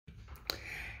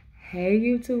Hey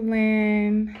YouTube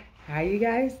land, how you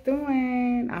guys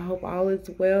doing? I hope all is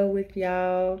well with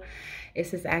y'all.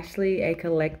 This is actually a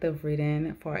collective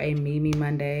reading for a Mimi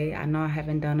Monday. I know I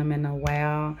haven't done them in a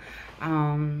while.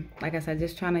 Like I said,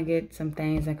 just trying to get some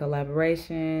things in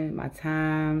collaboration, my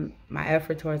time, my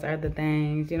effort towards other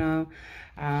things,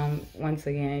 once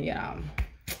again.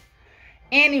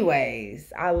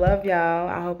 Anyways, I love y'all.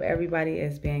 I hope everybody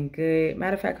is being good.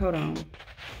 Matter of fact, hold on.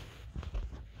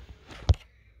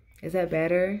 Is that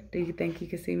better? Do you think you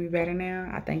can see me better now?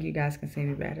 I think you guys can see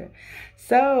me better.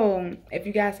 So, if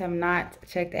you guys have not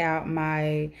checked out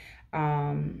my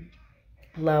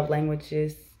love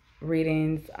languages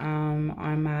readings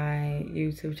on my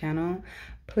YouTube channel,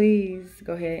 please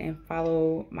go ahead and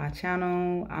follow my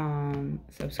channel,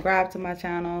 subscribe to my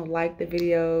channel, like the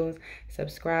videos,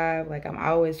 subscribe. Like, I'm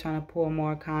always trying to pull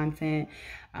more content,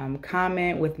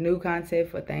 comment with new content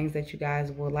for things that you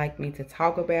guys would like me to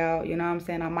talk about. You know what I'm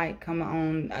saying? I might come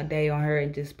on a day on her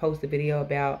and just post a video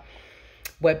about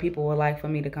what people would like for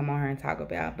me to come on her and talk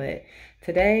about. But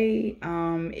today,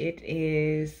 it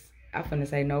is, I'm gonna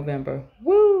say November.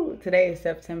 Woo! Today is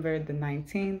September the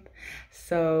 19th.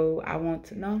 So I want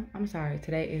to know, I'm sorry,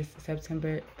 today is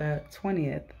September the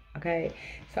 20th. Okay.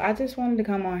 So I just wanted to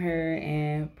come on here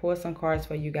and pull some cards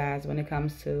for you guys when it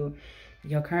comes to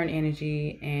your current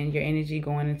energy and your energy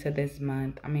going into this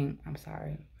month.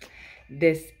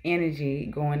 This energy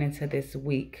going into this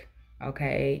week.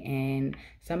 Okay. And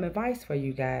some advice for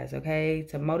you guys, okay,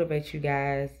 to motivate you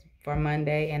guys for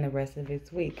Monday and the rest of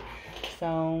this week.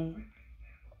 So,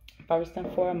 first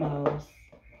and foremost,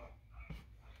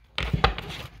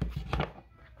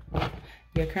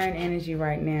 your current energy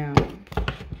right now.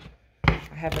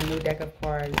 I have a new deck of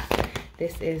cards.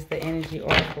 This is the Energy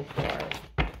Oracle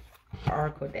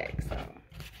deck. So,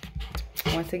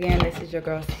 once again, this is your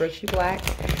girl Spiritually Black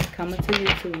coming to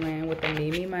YouTube land with a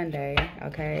Mimi Monday.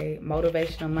 Okay,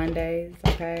 motivational Mondays.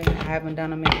 Okay, I haven't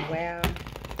done them in a while.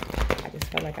 I just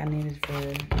felt like I needed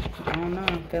to, I don't know,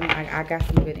 I'm feeling like I got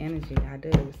some good energy. I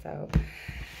do. So,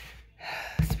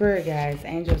 Spirit guides,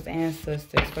 angels,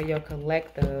 ancestors, for your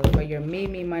collective, for your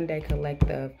Mimi Monday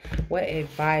collective, what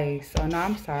advice, oh no,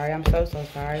 I'm sorry, I'm so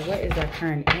sorry. What is their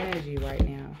current energy right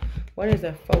now? What is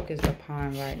their focus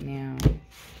upon right now?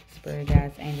 Spirit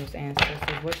guides, angels,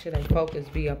 ancestors, what should their focus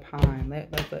be upon?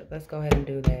 Let's go ahead and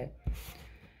do that.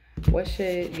 What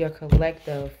should your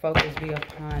collective focus be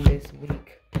upon this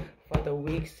week? For the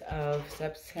weeks of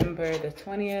September the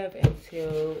 20th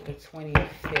until the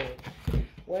 25th.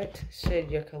 What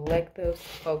should your collective's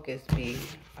focus be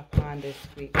upon this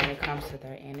week when it comes to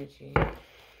their energy?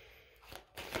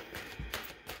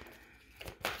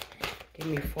 Give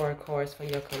me 4 cards for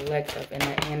your collective and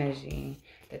their energy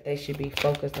that they should be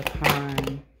focused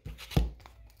upon.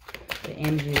 The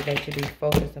energy that they should be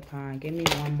focused upon. Give me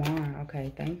one more.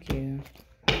 Okay, thank you.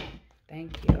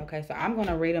 Thank you. Okay, so I'm going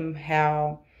to read them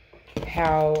how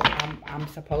I'm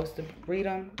supposed to read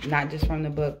them, not just from the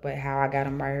book, but how I got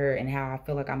them right here and how I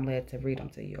feel like I'm led to read them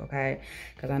to you, okay?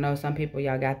 Because I know some people,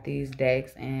 y'all got these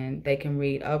decks and they can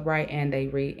read upright and they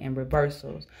read in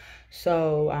reversals.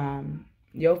 So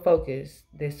your focus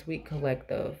this week,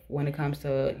 collective, when it comes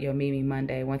to your Mimi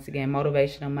Monday, once again,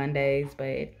 motivational Mondays,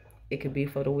 but it could be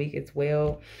for the week as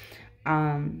well.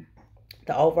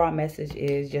 The overall message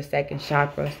is your second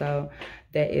chakra. So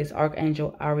that is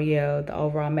Archangel Ariel. The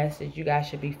overall message, you guys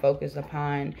should be focused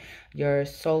upon your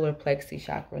solar plexus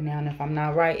chakra. Now, and if I'm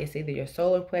not right, it's either your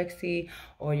solar plexus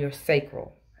or your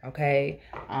sacral. Okay.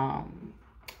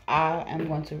 I am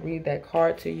going to read that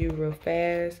card to you real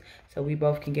fast so we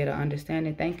both can get an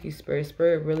understanding. Thank you, Spirit.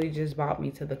 Spirit really just brought me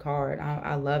to the card.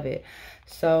 I love it.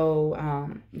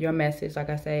 So your message, like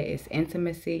I say, is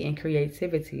intimacy and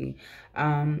creativity.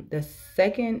 The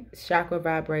second chakra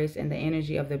vibrates in the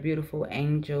energy of the beautiful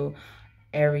angel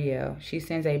Ariel. She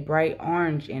sends a bright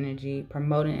orange energy,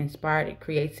 promoting inspired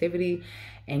creativity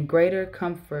and greater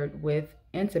comfort with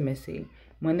intimacy.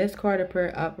 When this card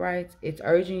appears upright, it's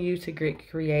urging you to get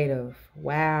creative.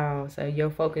 Wow. So your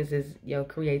focus is your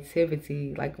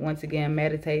creativity. Like, once again,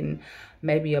 meditating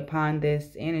maybe upon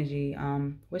this energy.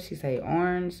 What'd she say?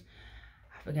 Orange?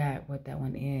 I forgot what that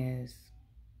one is.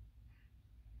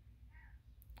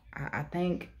 I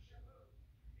think,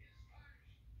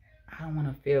 I don't want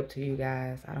to fib to you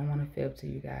guys.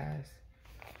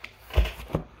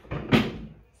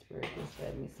 Spirit just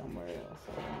led me somewhere else.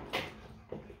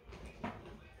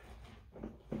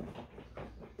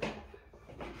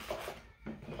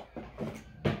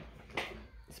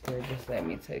 Spirit just let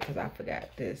me take, because I forgot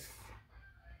this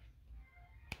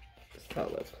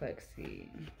solar plexus.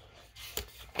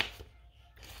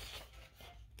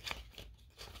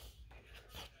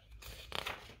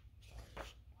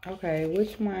 Okay,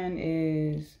 which one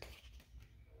is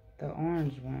the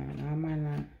orange one? I might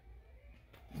not.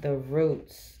 The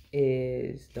roots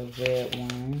is the red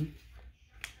one.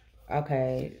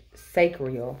 Okay,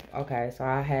 sacral. Okay, so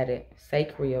I had it.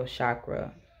 Sacral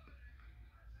chakra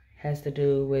has to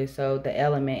do with, so the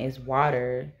element is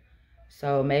water.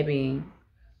 So maybe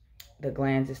the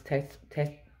glands is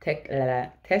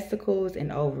testicles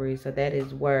and ovaries. So that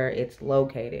is where it's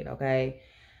located, okay?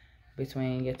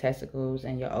 Between your testicles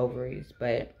and your ovaries.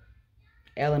 But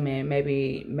element,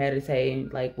 maybe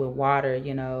meditating like with water,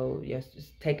 you know,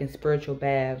 just taking spiritual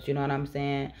baths, you know what I'm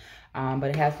saying? But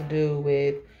it has to do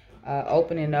with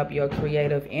opening up your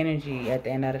creative energy at the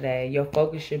end of the day. Your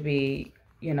focus should be,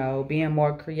 you know, being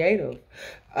more creative.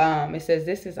 It says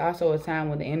this is also a time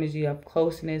when the energy of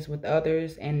closeness with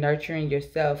others and nurturing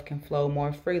yourself can flow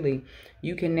more freely.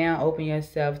 You can now open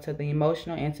yourself to the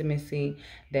emotional intimacy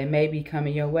that may be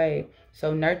coming your way.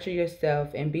 So nurture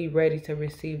yourself and be ready to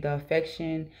receive the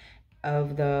affection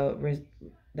of the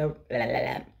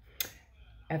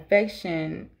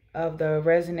affection of the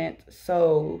resonant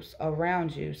souls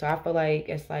around you. So I feel like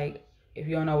it's like, if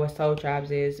you don't know what soul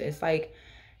tribes is, it's like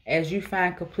as you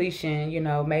find completion, you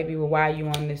know, maybe why you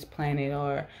on this planet,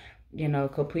 or, you know,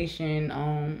 completion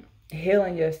on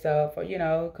healing yourself, or, you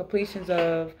know, completions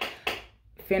of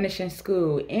finishing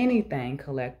school, anything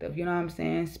collective, you know what I'm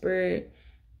saying? Spirit,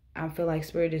 I feel like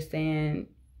Spirit is saying,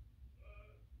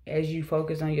 as you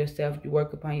focus on yourself, you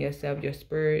work upon yourself, your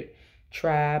spirit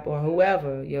tribe or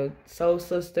whoever, your soul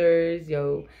sisters,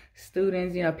 your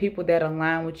students, you know, people that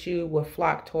align with you will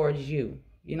flock towards you.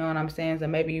 You know what I'm saying? So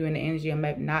maybe you in the energy of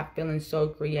maybe not feeling so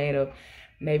creative,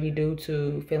 maybe due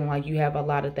to feeling like you have a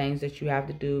lot of things that you have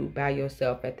to do by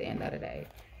yourself at the end of the day.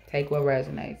 Take what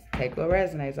resonates. Take what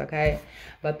resonates, okay?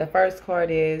 But the first card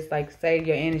is, like, say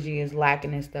your energy is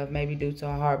lacking and stuff, maybe due to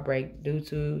a heartbreak, due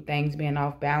to things being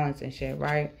off balance and shit,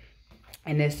 right?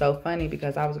 And it's so funny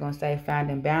because I was going to say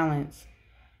finding balance.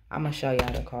 I'm going to show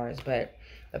y'all the cards. But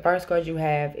the first card you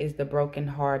have is the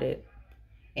brokenhearted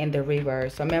in the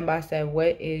reverse. So remember I said,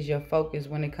 what is your focus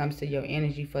when it comes to your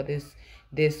energy for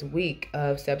this week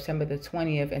of September the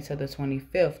 20th into the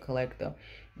 25th, collective?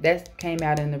 That came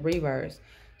out in the reverse.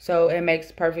 So it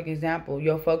makes perfect example.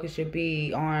 Your focus should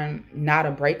be on not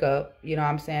a breakup, you know what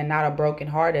I'm saying? Not a broken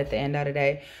heart at the end of the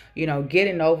day. You know,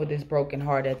 getting over this broken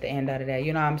heart at the end of the day.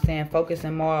 You know what I'm saying?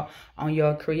 Focusing more on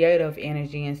your creative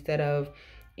energy instead of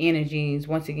energies,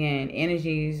 once again,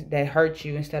 energies that hurt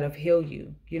you instead of heal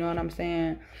you. You know what I'm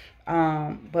saying?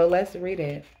 But let's read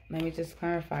it. Let me just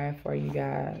clarify it for you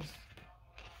guys.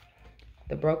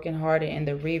 The brokenhearted in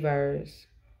the reverse.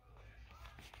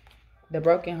 The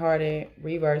brokenhearted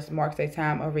reverse marks a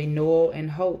time of renewal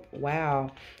and hope.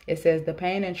 Wow. It says the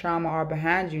pain and trauma are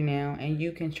behind you now, and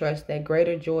you can trust that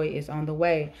greater joy is on the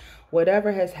way.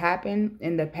 Whatever has happened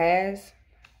in the past,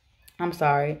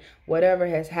 whatever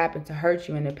has happened to hurt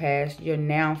you in the past, you're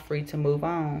now free to move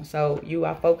on. So you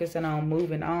are focusing on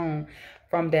moving on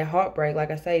from that heartbreak,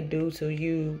 like I say, due to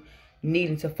you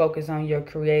needing to focus on your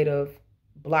creative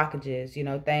blockages, you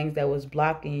know, things that was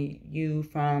blocking you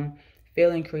from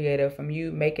feeling creative, from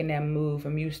you making that move,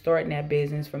 from you starting that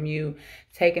business, from you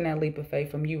taking that leap of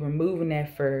faith, from you removing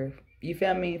that fear. You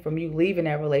feel me? From you leaving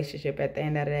that relationship at the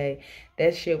end of the day,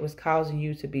 that shit was causing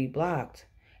you to be blocked.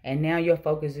 And now your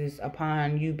focus is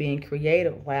upon you being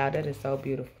creative. Wow, that is so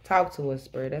beautiful. Talk to us,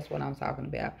 Spirit. That's what I'm talking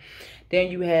about.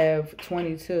 Then you have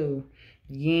 22,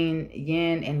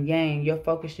 yin and yang. Your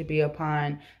focus should be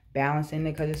upon balancing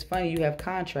it, because it's funny, you have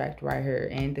contract right here,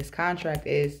 and this contract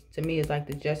is, to me, is like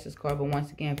the justice card, but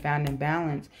once again, finding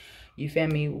balance, you feel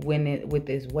me, when it with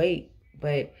this weight,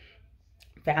 but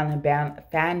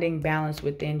finding balance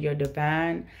within your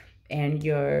divine and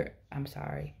your,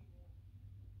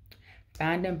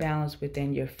 finding balance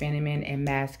within your feminine and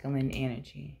masculine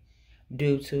energy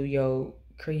due to your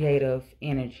creative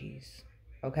energies,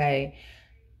 okay?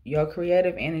 Your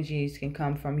creative energies can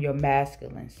come from your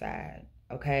masculine side,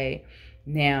 okay?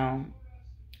 Now,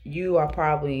 you are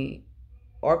probably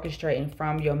orchestrating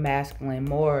from your masculine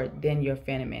more than your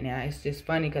feminine. Now, it's just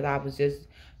funny because I was just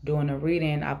doing a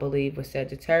reading, I believe, with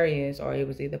Sagittarius, or it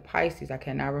was either Pisces. I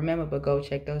cannot remember, but go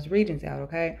check those readings out,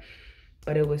 okay?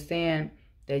 But it was saying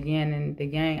the yin and the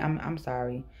yang,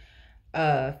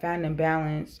 finding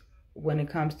balance when it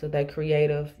comes to that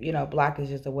creative, you know,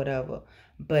 blockages or whatever.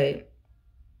 But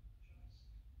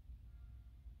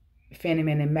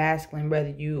feminine and masculine, whether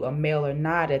you a male or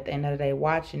not, at the end of the day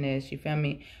watching this, you feel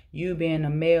me, you being a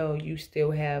male, you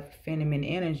still have feminine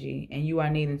energy, and you are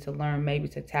needing to learn maybe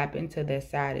to tap into that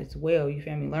side as well, you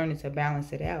feel me, learning to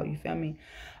balance it out, you feel me.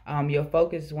 Your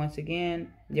focus, once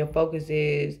again, your focus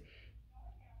is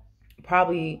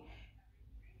probably,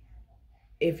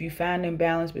 if you find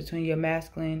imbalance between your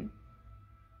masculine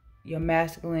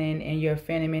and your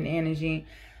feminine energy,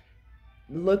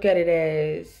 look at it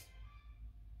as,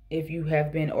 if you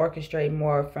have been orchestrating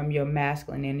more from your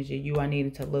masculine energy, you are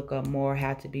needing to look up more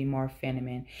how to be more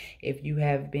feminine. If you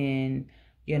have been,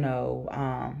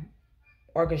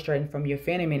 orchestrating from your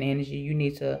feminine energy, you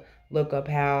need to look up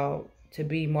how to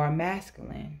be more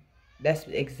masculine. That's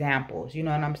examples. You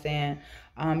know what I'm saying?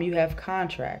 You have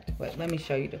contract. But let me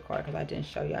show you the card, because I didn't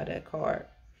show y'all that card.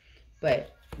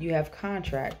 But you have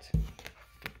contract.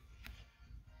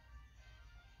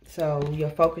 So your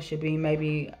focus should be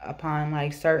maybe upon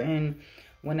like certain,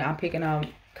 when I'm picking up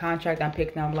contract, I'm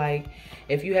picking up like,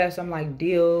 if you have some like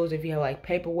deals, if you have like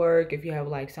paperwork, if you have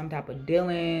like some type of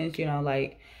dealings,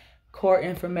 like court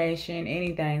information,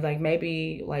 anything, like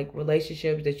maybe like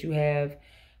relationships that you have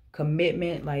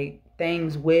commitment, like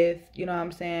things with, you know what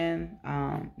I'm saying,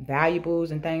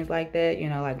 valuables and things like that,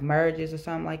 like marriages or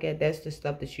something like that. That's the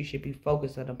stuff that you should be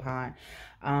focused upon.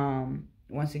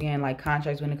 Once again, like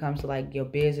contracts, when it comes to like your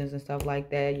business and stuff like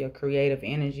that, your creative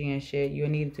energy and shit, you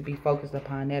need to be focused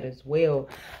upon that as well.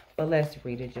 But let's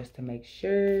read it just to make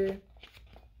sure.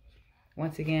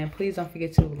 Once again, please don't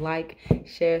forget to like,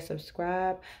 share,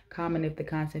 subscribe, comment if the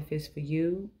content fits for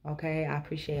you. Okay, I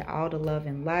appreciate all the love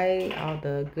and light, all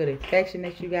the good affection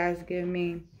that you guys give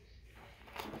me.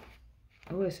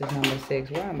 Oh, this is number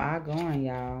 6. Where am I going,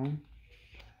 y'all?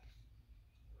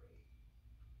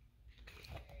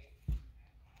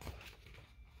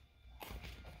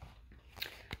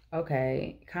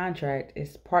 Okay, contract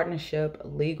is partnership,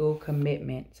 legal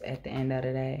commitments at the end of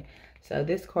the day. So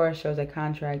this card shows a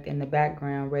contract in the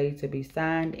background ready to be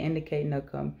signed, indicating a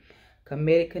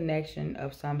committed connection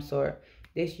of some sort.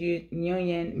 This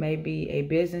union may be a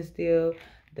business deal,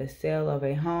 the sale of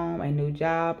a home, a new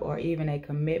job, or even a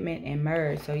commitment in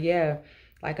marriage. So yeah,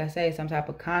 like I say, some type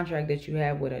of contract that you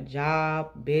have with a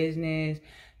job, business,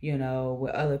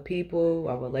 with other people,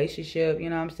 a relationship,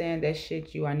 you know what I'm saying? That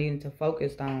shit you are needing to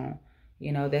focus on.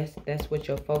 That's what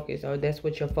your focus, or that's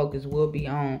what your focus will be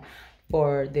on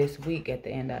for this week at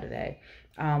the end of the day.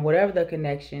 Whatever the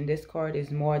connection, this card is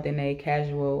more than a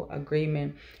casual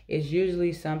agreement. It's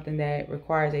usually something that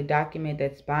requires a document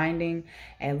that's binding,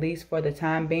 at least for the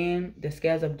time being. The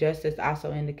scales of justice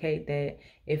also indicate that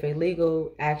if a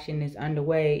legal action is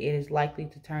underway, it is likely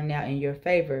to turn out in your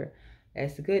favor.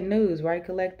 That's good news, right,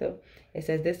 collective? It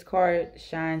says this card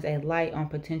shines a light on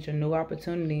potential new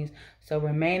opportunities, so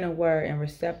remain aware and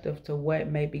receptive to what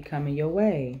may be coming your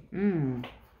way.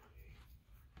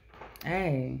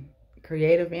 Hey,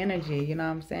 creative energy, you know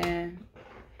what I'm saying?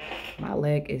 My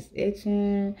leg is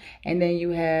itching. And then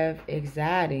you have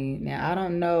anxiety. Now, I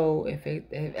don't know if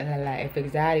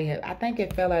anxiety, I think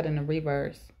it fell out in the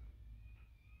reverse.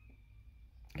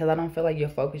 Because I don't feel like your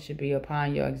focus should be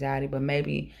upon your anxiety, but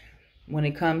maybe when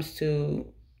it comes to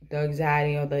the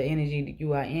anxiety or the energy that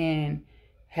you are in,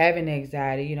 having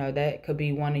anxiety, that could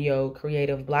be one of your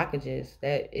creative blockages.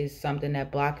 That is something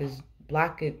that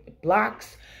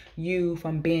blocks you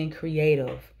from being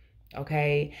creative.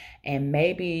 Okay, and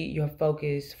maybe your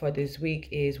focus for this week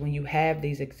is, when you have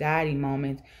these anxiety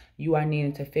moments, you are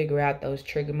needing to figure out those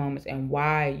trigger moments and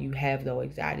why you have those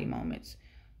anxiety moments.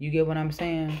 You get what I'm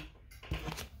saying?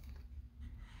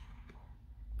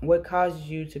 What causes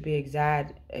you to be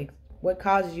what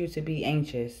causes you to be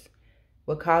anxious?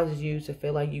 What causes you to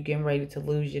feel like you're getting ready to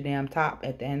lose your damn top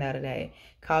at the end of the day?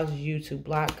 Causes you to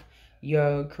block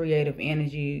your creative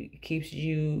energy, keeps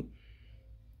you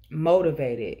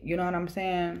motivated. You know what I'm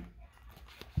saying?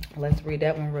 Let's read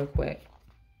that one real quick.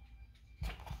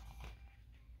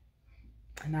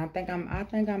 And I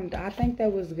think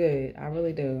that was good. I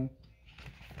really do.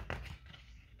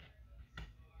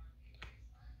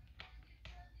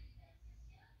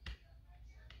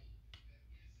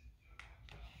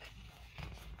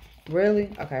 Really?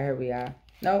 Okay, here we are.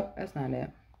 Nope, that's not it.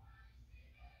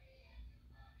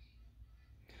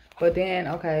 But then,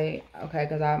 okay,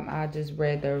 because I just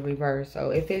read the reverse.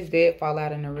 So if it did fall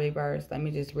out in the reverse, let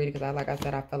me just read it, because like I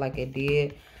said, I feel like it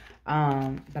did.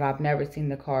 But I've never seen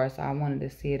the card, so I wanted to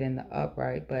see it in the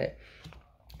upright. But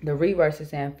the reverse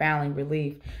is saying finally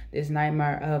relief. This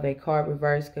nightmare of a card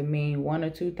reverse could mean one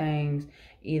or two things.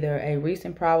 Either a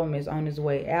recent problem is on its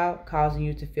way out, causing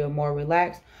you to feel more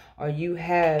relaxed, or you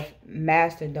have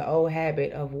mastered the old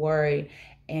habit of worry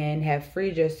and have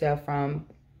freed yourself from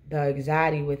the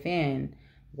anxiety within.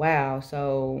 Wow.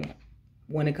 So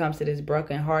when it comes to this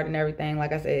broken heart and everything,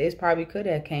 like I said, it probably could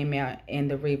have came out in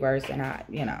the reverse, and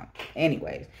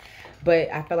anyways.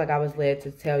 But I feel like I was led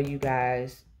to tell you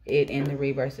guys it in the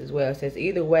reverse as well. It says,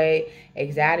 either way,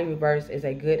 anxiety reverse is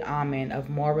a good omen of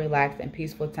more relaxed and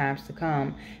peaceful times to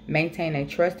come. Maintain a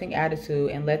trusting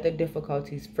attitude and let the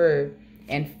difficulties,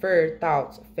 fear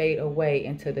thoughts fade away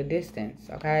into the distance.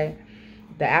 Okay.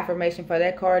 The affirmation for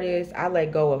that card is, I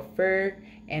let go of fear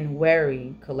and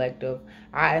worry, collective.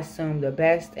 I assume the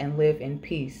best and live in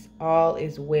peace. All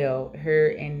is well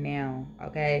here and now.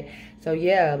 Okay. So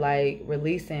yeah, like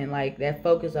releasing, like that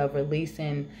focus of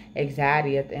releasing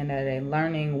anxiety at the end of the day,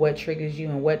 learning what triggers you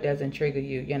and what doesn't trigger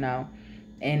you, you know.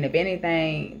 And if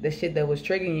anything, the shit that was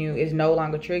triggering you is no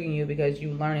longer triggering you because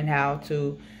you learning how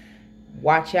to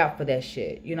watch out for that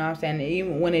shit. You know what I'm saying?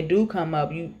 Even when it do come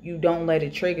up, you don't let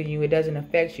it trigger you. It doesn't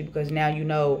affect you because now you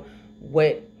know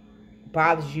what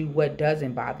bothers you, what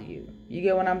doesn't bother you. You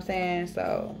get what I'm saying?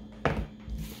 So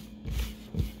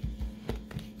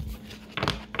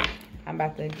I'm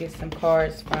about to get some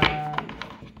cards from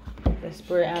the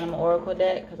Spirit Animal Oracle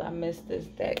deck because I missed this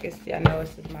deck. I know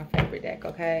this is my favorite deck.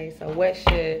 Okay, so what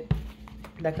should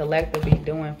the collective be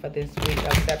doing for this week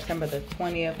of September the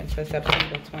 20th until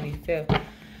September the 25th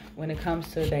when it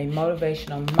comes to the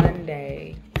Motivational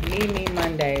Monday, Me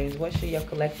Mondays? What should your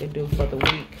collective do for the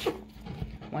week?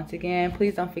 Once again,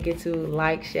 please don't forget to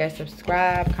like, share,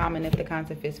 subscribe, comment if the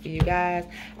content fits for you guys.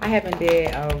 I haven't did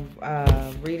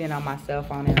a reading on my cell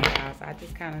phone in a while, so I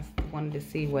just kind of wanted to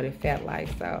see what it felt like.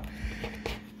 So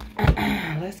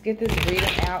let's get this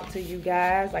reading out to you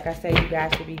guys. Like I said, you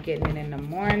guys should be getting it in the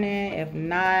morning. If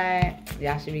not,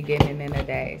 y'all should be getting it in the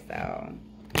day. So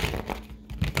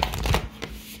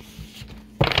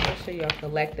what should your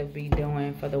collective be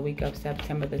doing for the week of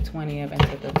September the 20th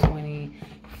until the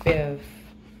 25th?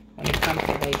 When it comes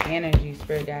to the energy,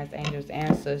 spirit guides, angels,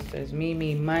 ancestors,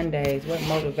 Me Mondays, what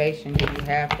motivation do you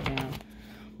have for them?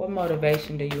 What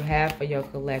motivation do you have for your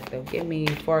collective? Give me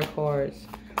 4 cards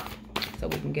so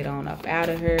we can get on up out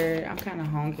of here. I'm kind of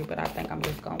hungry, but I think I'm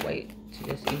just going to wait to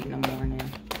just eat in the morning.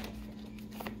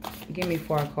 Give me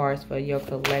 4 cards for your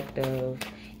collective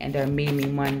and their Me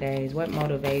Mondays. What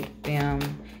motivates them?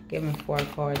 Give me 4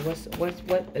 cards.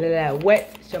 What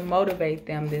should motivate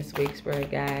them this week, spirit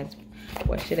guides?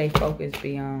 What should they focus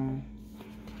be on?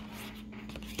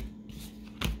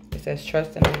 It says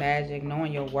trust in the magic,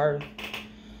 knowing your worth.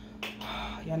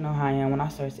 Y'all know how I am. When I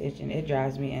start itching, it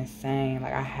drives me insane.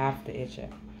 Like, I have to itch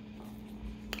it.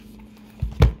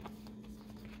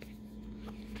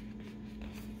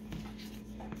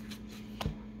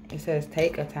 It says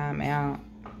take a time out.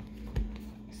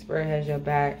 Spirit has your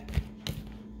back.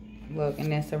 Look,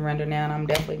 and then surrender now. And I'm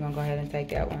definitely going to go ahead and take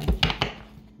that one.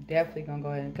 Definitely gonna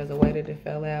go ahead, because the way that it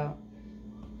fell out,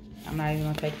 I'm not even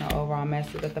gonna take no overall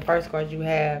message. But the first card you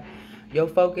have, your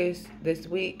focus this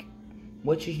week,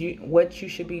 what you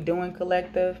should be doing,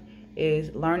 collective,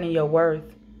 is learning your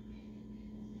worth.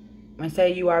 And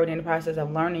say you already in the process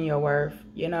of learning your worth,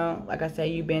 you know, like I said,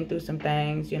 you've been through some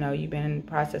things, you know, you've been in the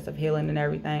process of healing and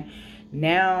everything.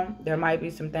 Now there might be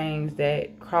some things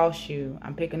that cross you.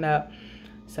 I'm picking up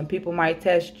some people might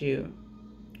test you,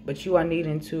 but you are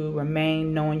needing to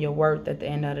remain knowing your worth at the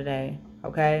end of the day,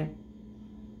 okay?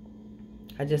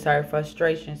 I just heard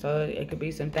frustration, so it could be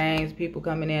some things, people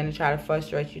coming in and try to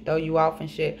frustrate you, throw you off and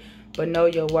shit, but know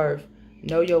your worth.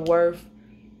 Know your worth.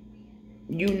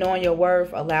 You knowing your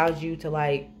worth allows you to,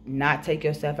 like, not take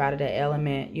yourself out of that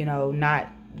element, you know, not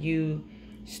you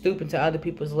stooping to other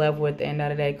people's level at the end of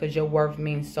the day, because your worth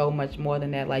means so much more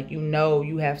than that. Like, you know,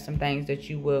 you have some things that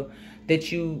you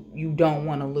don't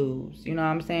want to lose. You know what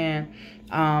I'm saying?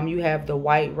 You have the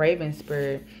white raven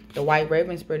spirit. The white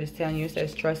raven spirit is telling you, it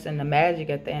says trust in the magic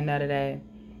at the end of the day.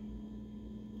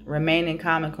 Remaining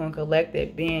calm and cool and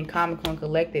collected. Being calm and cool and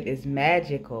collected is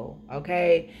magical,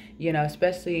 okay? You know,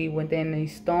 especially within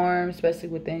these storms, especially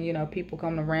within, you know, people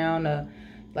coming around to,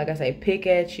 like I say, pick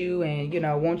at you and, you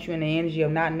know, want you in the energy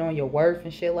of not knowing your worth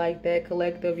and shit like that,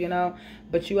 collective, you know.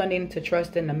 But you are needing to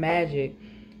trust in the magic,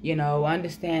 you know.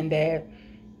 Understand that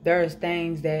there's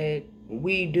things that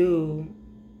we do.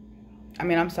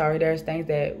 There's things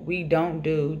that we don't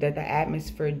do that the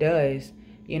atmosphere does.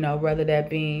 You know, whether that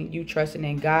being you trusting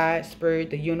in God, spirit,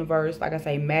 the universe, like I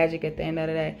say, magic at the end of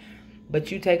the day. But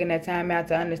you taking that time out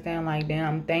to understand, like,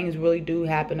 damn, things really do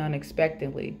happen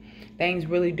unexpectedly. Things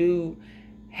really do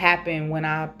happen when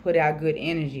I put out good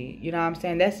energy. You know what I'm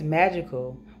saying? That's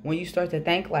magical when you start to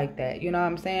think like that. You know what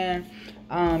I'm saying?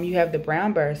 You have the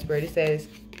brown bear spirit. It says,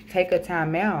 take a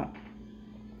time out.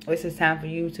 This is time for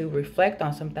you to reflect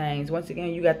on some things. Once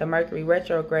again, you got the Mercury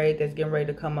retrograde that's getting ready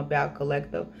to come about,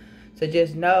 collective. So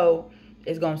just know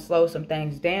it's going to slow some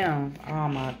things down. Oh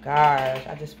my gosh.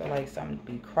 I just feel like something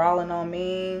be crawling on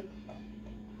me.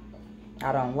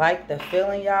 I don't like the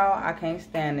feeling, y'all. I can't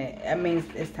stand it. That means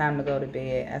it's time to go to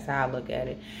bed. That's how I look at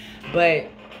it. But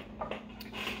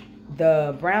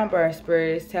the brown bird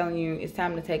spirit is telling you it's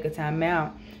time to take a time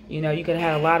out. You know, you could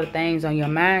have a lot of things on your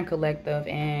mind, collective,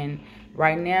 and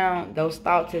right now those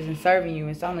thoughts isn't serving you.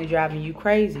 It's only driving you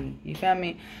crazy. You feel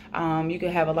me? You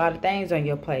could have a lot of things on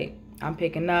your plate. I'm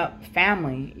picking up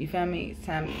family. You feel me? It's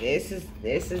time. This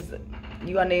is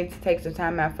you gonna need to take some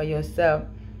time out for yourself.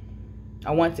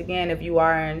 Once again, if you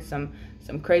are in some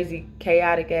crazy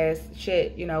chaotic ass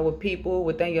shit, you know, with people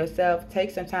within yourself, take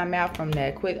some time out from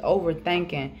that. Quit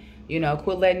overthinking. You know,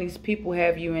 quit letting these people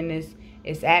have you in this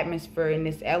atmosphere, in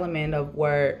this element of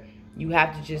where you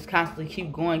have to just constantly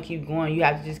keep going. You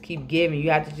have to just keep giving.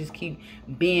 You have to just keep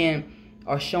being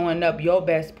or showing up your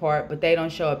best part, but they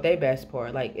don't show up their best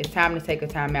part. Like, it's time to take a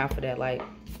time out for that. Like,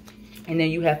 and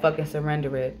then you have fucking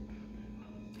surrender it.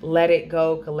 Let it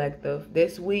go, collective.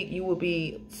 This week, you will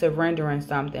be surrendering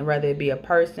something, whether it be a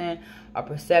person, a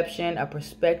perception, a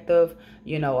perspective,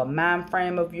 you know, a mind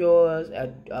frame of yours,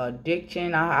 a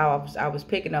addiction. I was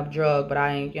picking up drug, but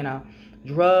I ain't, you know,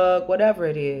 drug, whatever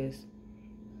it is.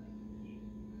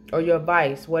 Or your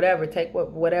vice, whatever. Take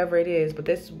whatever it is. But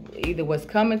this either what's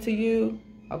coming to you,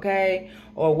 okay,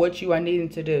 or what you are needing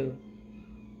to do.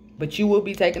 But you will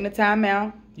be taking the time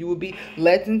out. You will be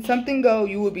letting something go.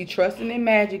 You will be trusting in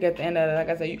magic at the end of it. Like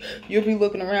I said, you'll be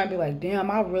looking around and be like, damn,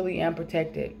 I really am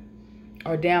protected.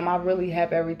 Or damn, I really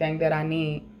have everything that I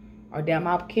need. Or damn,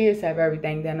 my kids have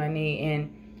everything that I need.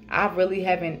 And I really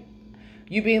haven't.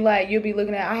 You'll be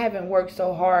looking at, I haven't worked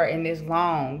so hard in this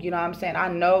long. You know what I'm saying? I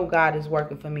know God is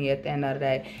working for me at the end of the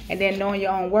day. And then knowing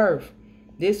your own worth.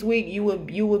 This week, you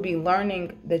will be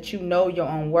learning that you know your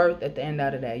own worth at the end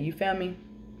of the day. You feel me?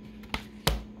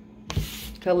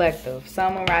 Collective.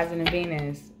 Sun, Moon, Rising, and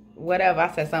Venus. Whatever.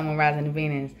 I said Sun, Moon, Rising, and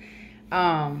Venus.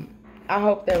 I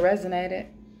hope that resonated.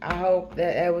 I hope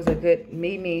that it was a good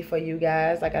me for you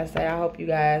guys. Like I said, I hope you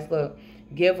guys, look,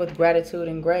 give with gratitude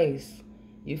and grace.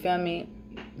 You feel me?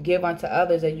 Give unto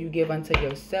others as you give unto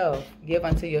yourself. Give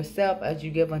unto yourself as you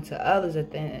give unto others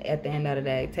at the end of the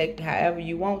day. Take however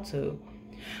you want to.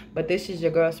 But this is your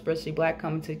girl, Spiritually Black,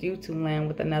 coming to YouTube land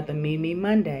with another Me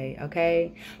Monday,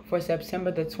 okay? For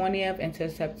September the 20th until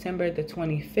September the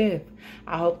 25th.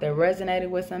 I hope that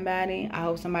resonated with somebody. I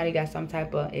hope somebody got some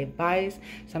type of advice,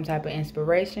 some type of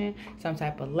inspiration, some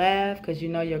type of laugh, because you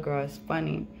know your girl is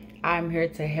funny. I'm here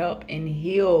to help and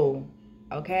heal,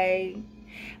 okay?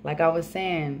 Like I was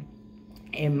saying,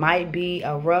 it might be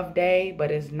a rough day, but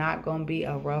it's not going to be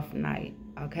a rough night.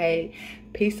 Okay,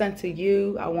 peace unto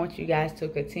you. I want you guys to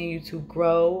continue to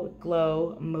grow,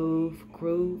 glow, move,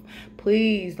 groove.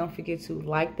 Please don't forget to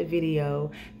like the video,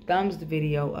 thumbs the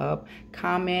video up,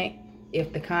 comment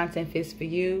if the content fits for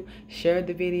you, share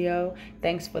the video.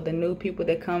 Thanks for the new people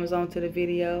that comes onto the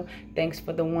video. Thanks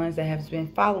for the ones that have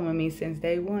been following me since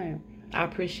day one. I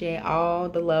appreciate all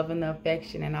the love and the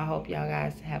affection, and I hope y'all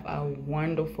guys have a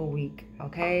wonderful week,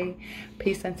 okay?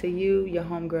 Peace unto you, your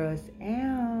homegirls,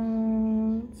 out.